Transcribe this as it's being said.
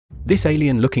This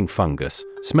alien-looking fungus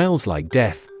smells like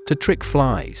death to trick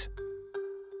flies.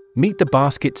 Meet the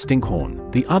basket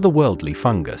stinkhorn, the otherworldly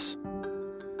fungus.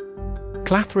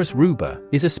 Clathrus ruber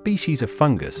is a species of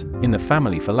fungus in the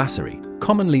family Phyllacerae,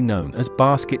 commonly known as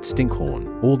basket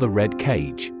stinkhorn or the red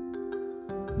cage.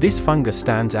 This fungus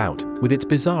stands out with its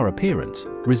bizarre appearance,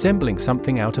 resembling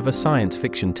something out of a science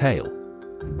fiction tale.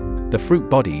 The fruit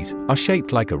bodies are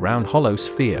shaped like a round hollow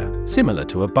sphere, similar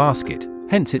to a basket,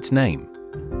 hence its name.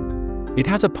 It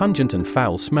has a pungent and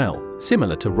foul smell,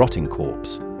 similar to rotting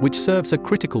corpse, which serves a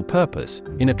critical purpose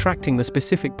in attracting the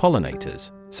specific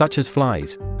pollinators, such as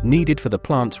flies, needed for the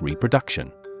plant's reproduction.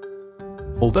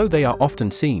 Although they are often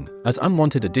seen as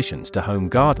unwanted additions to home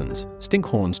gardens,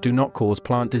 stinkhorns do not cause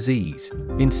plant disease.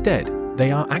 Instead,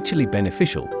 they are actually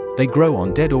beneficial. They grow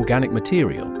on dead organic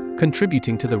material,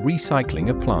 contributing to the recycling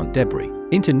of plant debris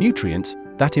into nutrients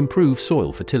that improve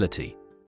soil fertility.